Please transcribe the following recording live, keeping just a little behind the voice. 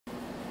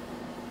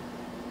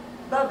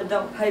Bubba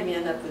don't pay me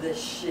enough for this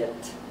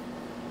shit.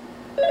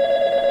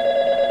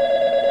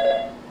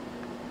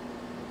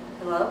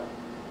 Hello?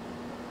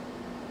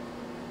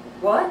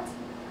 What?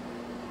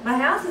 My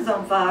house is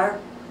on fire.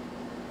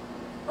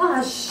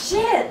 Oh,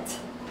 shit!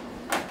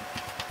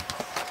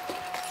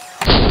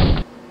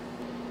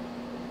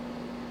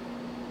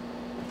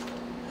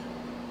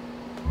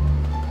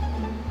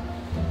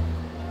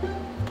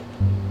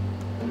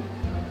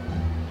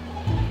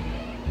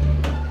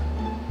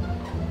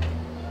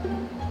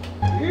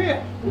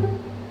 Yeah.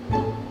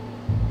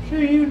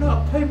 See you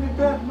not pay me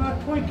back my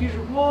Twinkies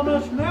and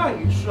walnuts now,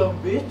 you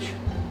sumbitch.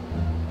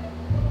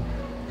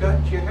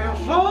 Got your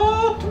house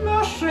all to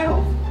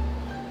myself.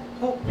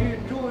 Hope you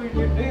enjoyed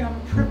your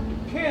damn trip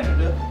to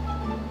Canada.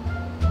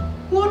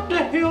 What the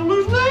hell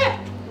is that?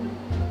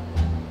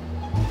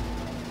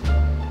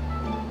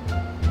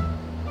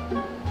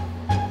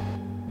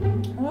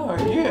 Oh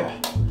yeah,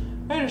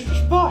 and it's the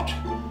spot.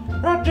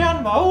 Right down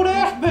to my old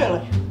ass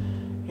belly.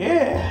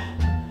 Yeah.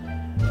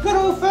 Good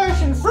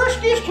old-fashioned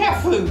friskiest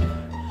cat food.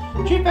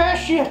 Cheap ass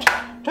shit.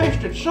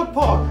 Tasted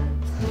subpar.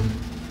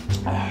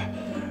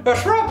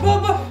 That's right,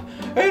 Bubba.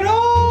 And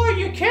all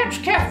your cat's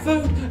cat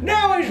food,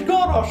 now he's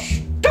gonna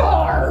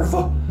starve.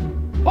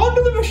 On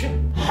to the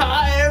mission.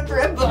 Hi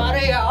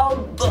everybody,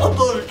 I'm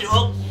Bubba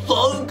Dunk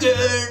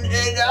Funkin,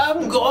 and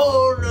I'm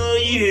gonna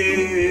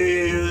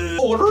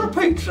order a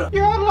pizza.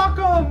 Yeah, I'd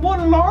like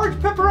one large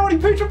pepperoni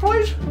pizza,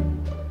 please.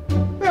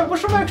 Yeah,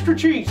 with some extra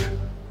cheese.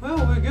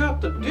 Well, we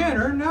got the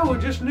dinner, now we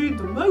just need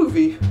the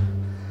movie.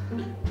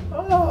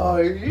 Oh,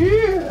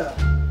 yeah.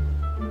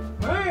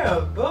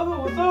 Man,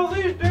 Bubba, with all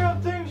these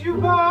damn things you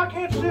buy, I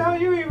can't see how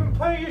you even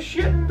pay your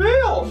shit and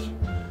bills.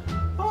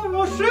 Oh,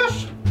 what's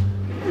this?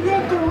 You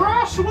got the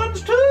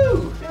wrestlings,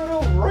 too. You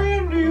know,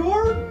 Randy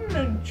Orton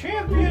and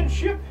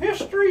Championship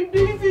History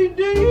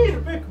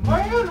DVDs,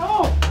 McMahon.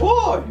 Oh,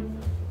 boy.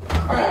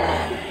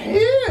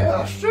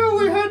 Yeah, still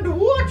we had to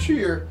watch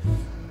here.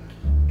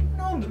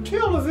 On the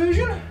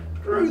television.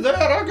 Screw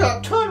that, I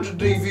got tons of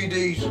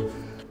DVDs.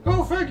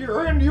 Go figure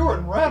Randy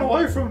Orton ran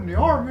away from the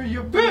army,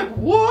 you big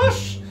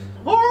wuss!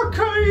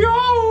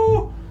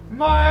 RKO!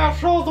 My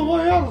ass all the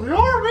way out of the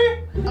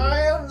army!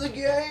 I am the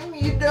game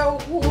you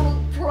don't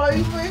want to play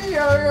me.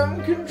 I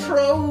am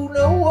control.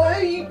 No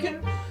way you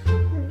can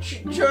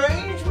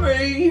change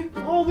me.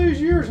 All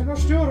these years and I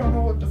still don't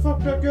know what the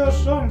fuck that guy's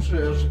song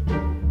says.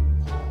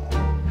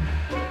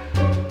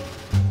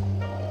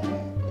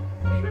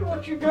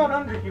 What you got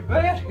under your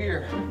bed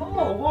here?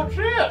 Oh, what's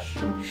this?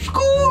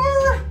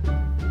 Score!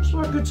 Looks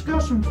like it's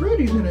got some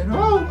pretties in it.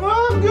 Oh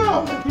my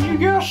god! Can you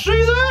guys see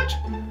that?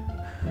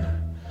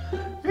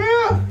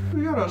 Yeah,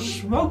 we got a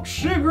smoked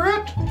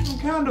cigarette, some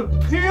kind of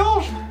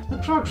pills.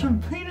 Looks like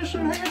some penis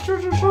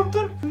enhancers or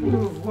something.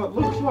 What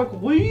looks like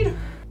weed?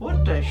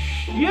 What the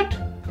shit?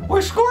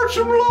 We scored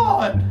some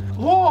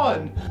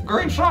lawn!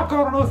 Green sock, I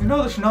don't know if you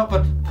know this or not,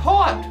 but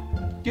pot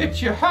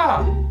gets you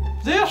high.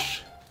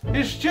 This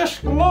it's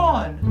just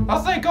lawn. I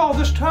think all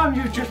this time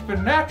you've just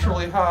been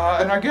naturally high,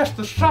 and I guess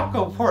the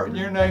Socko part in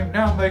your name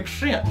now makes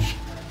sense.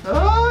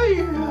 Oh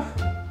yeah.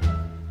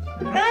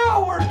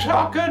 Now we're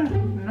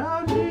talking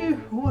 90,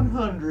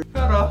 100.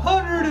 Got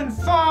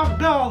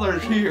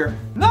 $105 here.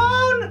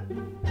 None!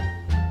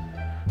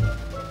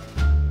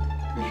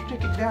 Just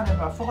stick it down in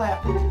my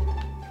flap.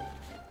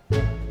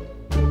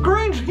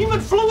 Green's human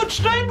fluid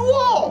stained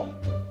wall.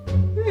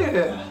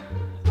 Yeah,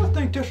 I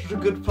think this is a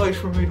good place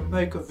for me to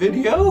make a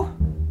video.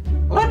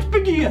 Let's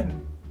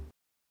begin!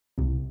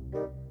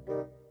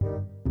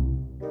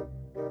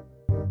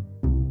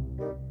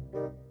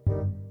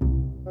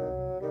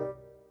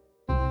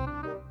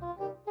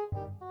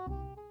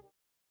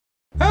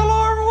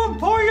 Hello everyone,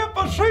 pull you up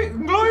a seat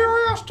and glue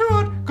your ass to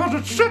it, cause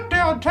it's sit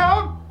down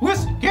time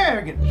with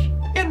Gaggens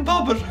in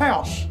Bubba's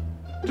house.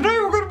 Today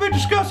we're going to be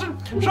discussing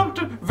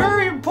something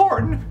very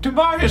important to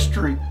my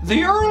history.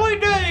 The early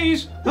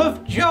days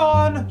of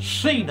John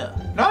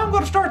Cena. Now I'm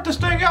going to start this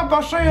thing out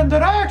by saying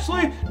that I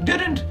actually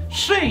didn't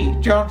see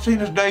John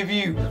Cena's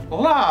debut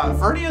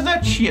live or any of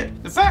that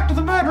shit. The fact of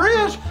the matter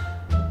is,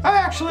 I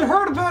actually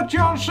heard about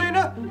John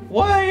Cena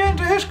way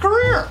into his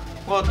career.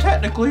 Well,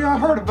 technically I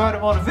heard about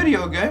him on a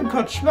video game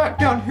called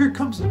SmackDown Here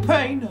Comes the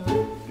Pain.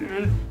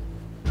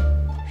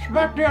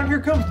 SmackDown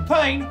Here Comes the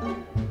Pain.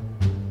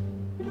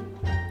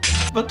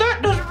 But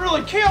that doesn't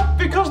really count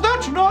because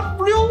that's not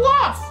real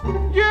life.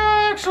 Yeah,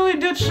 I actually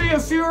did see a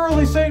few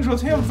early things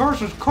with him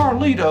versus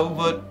Carlito,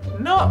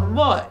 but not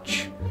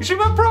much. You see,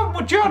 my problem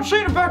with John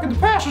Cena back in the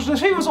past is that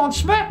he was on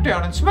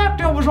SmackDown, and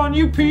SmackDown was on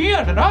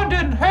UPN, and I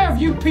didn't have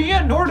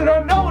UPN, nor did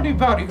I know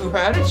anybody who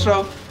had it,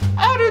 so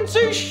I didn't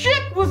see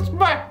shit with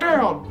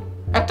SmackDown.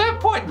 At that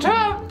point in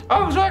time,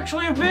 I was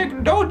actually a big,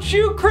 and don't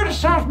you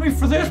criticize me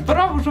for this, but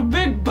I was a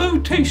big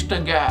Batista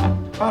guy.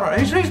 I don't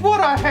know, he's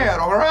what I had,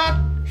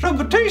 alright? So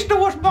Batista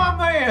was my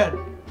man.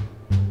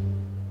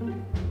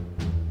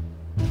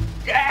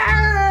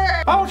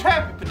 I was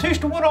happy.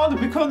 Batista went on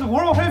to become the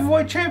World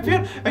Heavyweight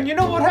Champion, and you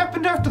know what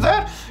happened after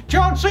that?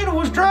 John Cena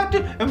was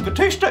drafted, and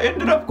Batista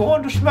ended up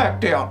going to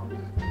SmackDown.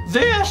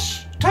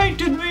 This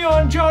tainted me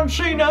on John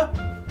Cena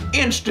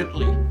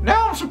instantly.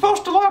 Now I'm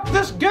supposed to like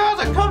this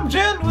guy that comes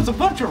in with a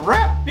bunch of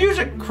rap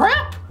music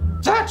crap?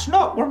 That's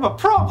not where my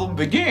problem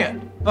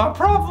began. My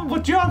problem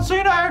with John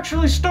Cena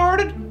actually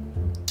started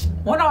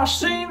when I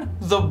seen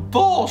the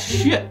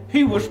bullshit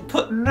he was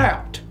putting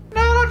out.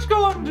 Now let's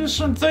go into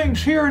some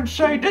things here and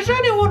say, does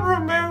anyone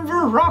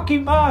remember Rocky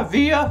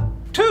Maivia?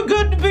 Too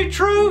good to be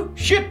true,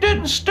 shit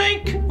didn't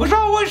stink, was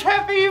always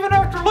happy even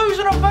after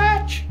losing a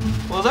match?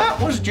 Well, that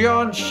was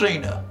John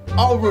Cena.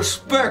 I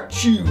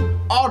respect you.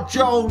 I'm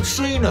John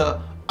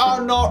Cena.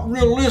 I'm not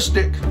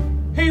realistic.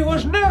 He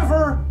was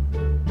never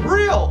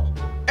real.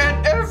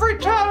 And every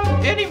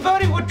time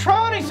anybody would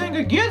try anything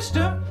against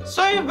him,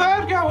 say a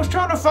bad guy was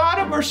trying to fight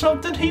him or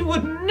something, he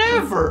would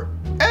never,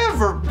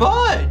 ever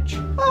budge.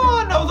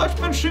 Oh, I know that's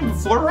been seen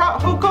before,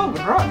 right, Hulk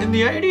Hogan, right, in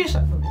the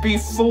 80s?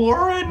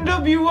 Before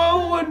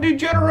NWO and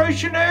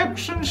Degeneration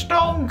X and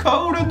Stone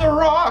Cold and The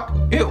Rock.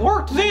 It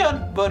worked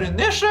then, but in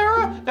this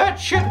era, that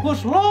shit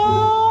was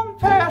long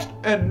past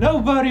and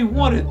nobody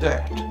wanted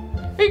that.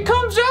 He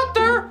comes out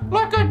there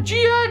like a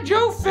G.I.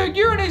 Joe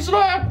figure and he's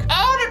like,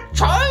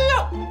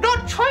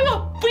 the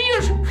champ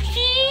is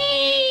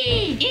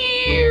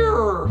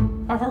here.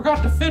 I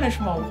forgot to finish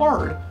my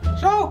word.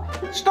 So,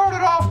 it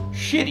started off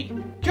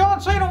shitty.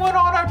 John Cena went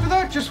on after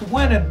that just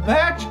winning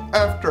match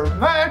after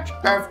match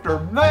after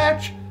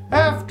match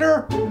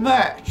after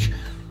match.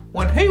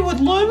 When he would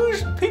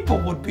lose, people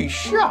would be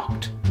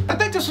shocked. I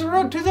think this was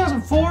around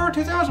 2004,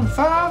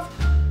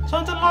 2005,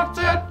 something like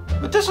that.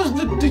 But this is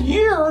the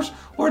years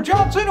where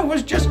John Cena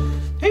was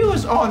he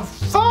was on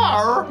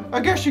fire, I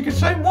guess you could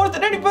say, more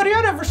than anybody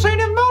I'd ever seen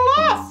in my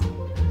life.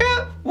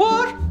 It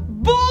was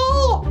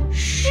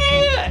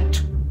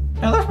bullshit.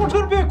 Now this one's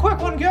gonna be a quick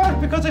one, guys,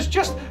 because it's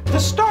just the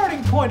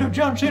starting point of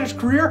John Cena's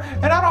career,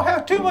 and I don't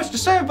have too much to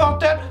say about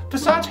that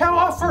besides how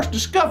I first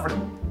discovered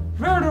him.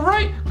 Remember to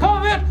rate,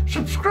 comment,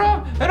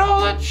 subscribe, and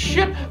all that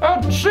shit.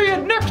 I'll see you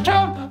next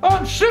time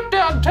on Sit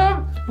Down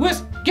Time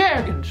with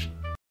Gaggens.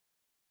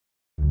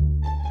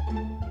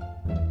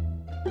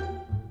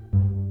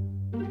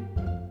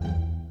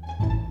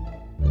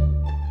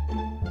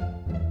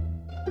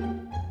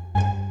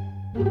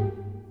 Thank you.